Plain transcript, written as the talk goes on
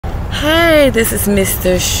Hey, this is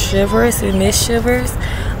Mr. Shivers and Miss Shivers.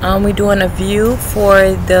 We're doing a view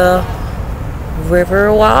for the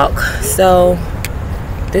river walk. So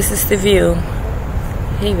this is the view.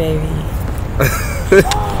 Hey, baby.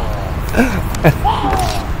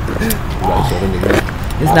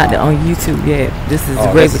 It's not on YouTube yet. This is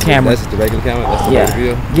the regular camera. That's the regular camera? That's the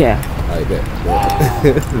regular view? Yeah. I bet.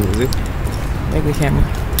 Regular camera.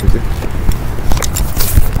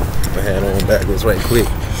 Put my hat on backwards right quick.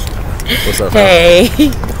 What's up? Hey.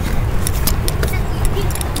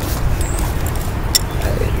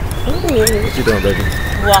 What you doing, baby?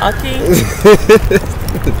 Walking.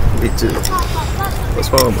 Me too. What's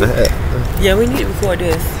wrong with the hat? Yeah, we need to record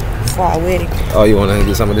this for our wedding. Oh, you want to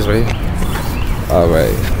do some of this right here? All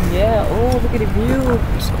right. Yeah. Oh, look at the view.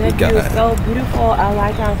 That view is so beautiful. I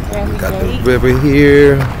like our family. Got the river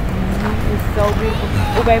here. It's so beautiful.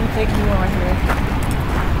 Oh, baby, take me on here.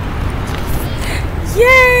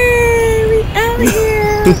 Yay! We out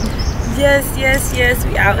here. yes.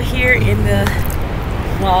 We out here in the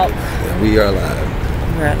walk. We are live.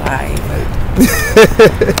 We're live.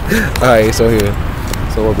 All right, so here.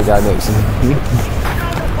 So what we got next?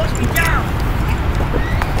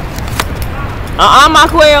 My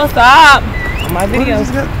quail, stop. On my video.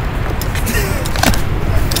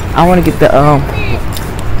 I want to get the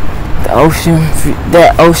ocean,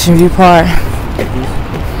 that ocean view part.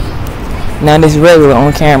 Now this regular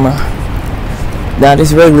on camera. Now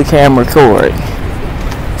this regular camera record.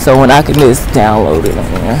 So when I can just download it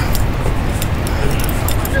on there.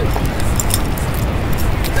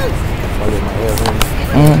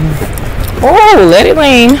 Oh, let it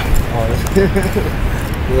lean.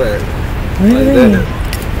 What? Let it lean.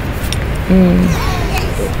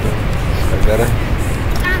 Better?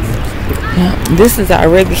 Yeah, this is our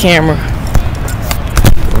regular camera.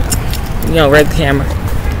 You know, regular camera.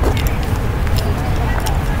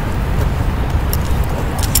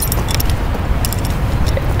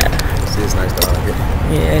 See, it's nice though.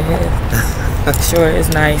 Yeah, it is. Sure is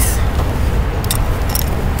nice.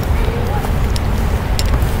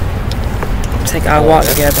 Take our walk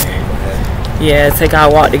together. Yeah, take our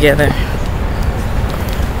walk together.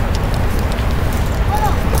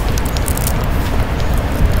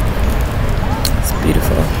 It's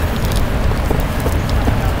beautiful.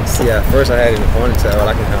 See, at first I had it in the ponytail.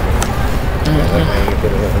 I can have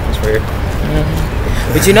it.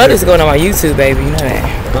 But you know this is going on my YouTube, baby. You know that.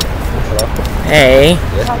 Hello? Hey.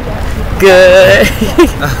 Yeah. Good.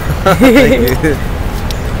 Thank you.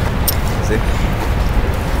 See?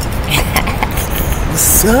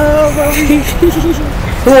 What's up, baby?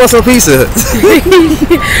 Who wants some pizza?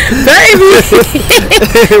 Baby.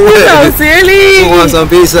 What's so silly? Who wants some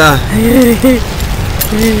pizza?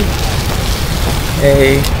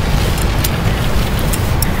 Hey.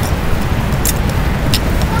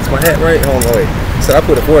 Is my hat right? Hold on, wait. So I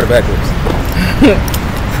put it forward backwards.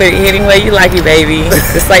 Put it any way you like it, baby.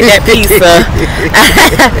 Just like that pizza.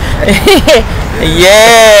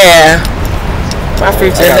 Yeah. My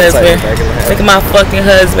future husband. Look at my fucking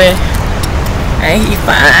husband. Ain't he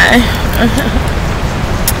fine?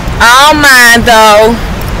 All mine though.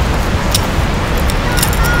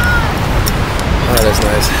 Oh, that's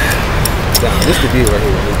nice. This the view right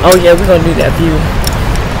here. Oh yeah, we're gonna do that view.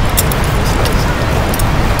 That's nice.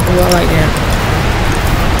 Oh, I like that.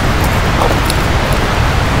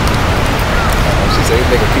 She said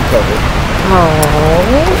make a peak cover.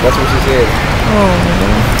 Oh. That's what she said. Oh.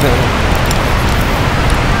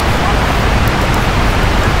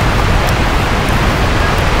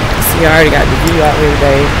 See, I already got the view out here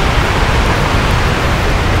today.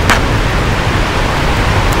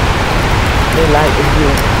 They like this view.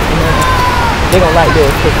 You know, they gonna like this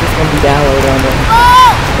because it's gonna be downloaded on them.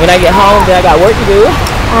 When I get home, then I got work to do.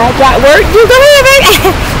 I got work to do. Come here,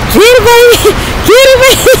 baby. Get it, baby. Get it,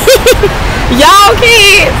 baby. Y'all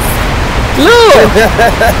kids. Look.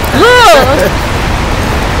 Look.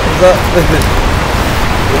 What's up?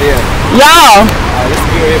 Yeah. Y'all. Alright, let's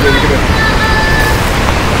get here, baby. Get up.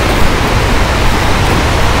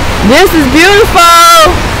 This is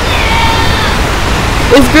beautiful.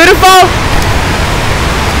 It's beautiful.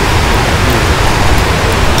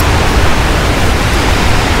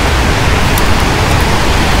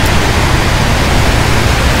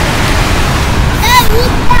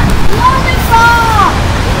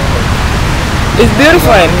 It's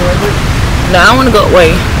beautiful. No, I want to go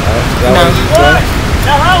away. No. What?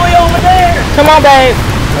 The highway over there. Come on, babe.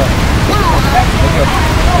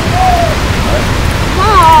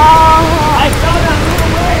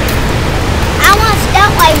 I want to stop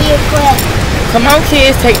right here quick. Come on,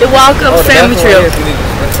 kids. Take the walk up family trip.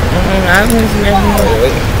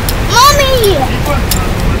 Mommy!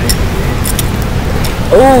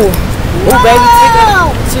 Ooh, baby, take it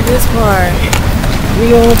to this part.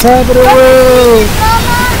 We on top of the world.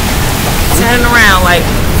 Turn around, like,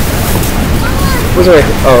 Which way?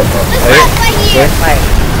 Oh, Right here. like.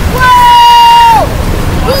 Whoa!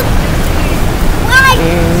 Look. Why?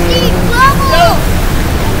 See, bubble.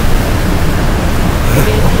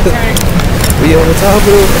 we on the top of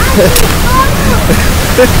the world.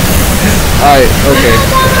 Alright, okay.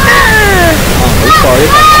 We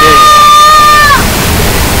started.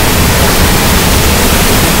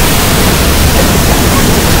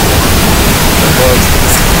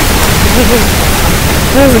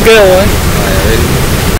 That was a good one. Alright, ready?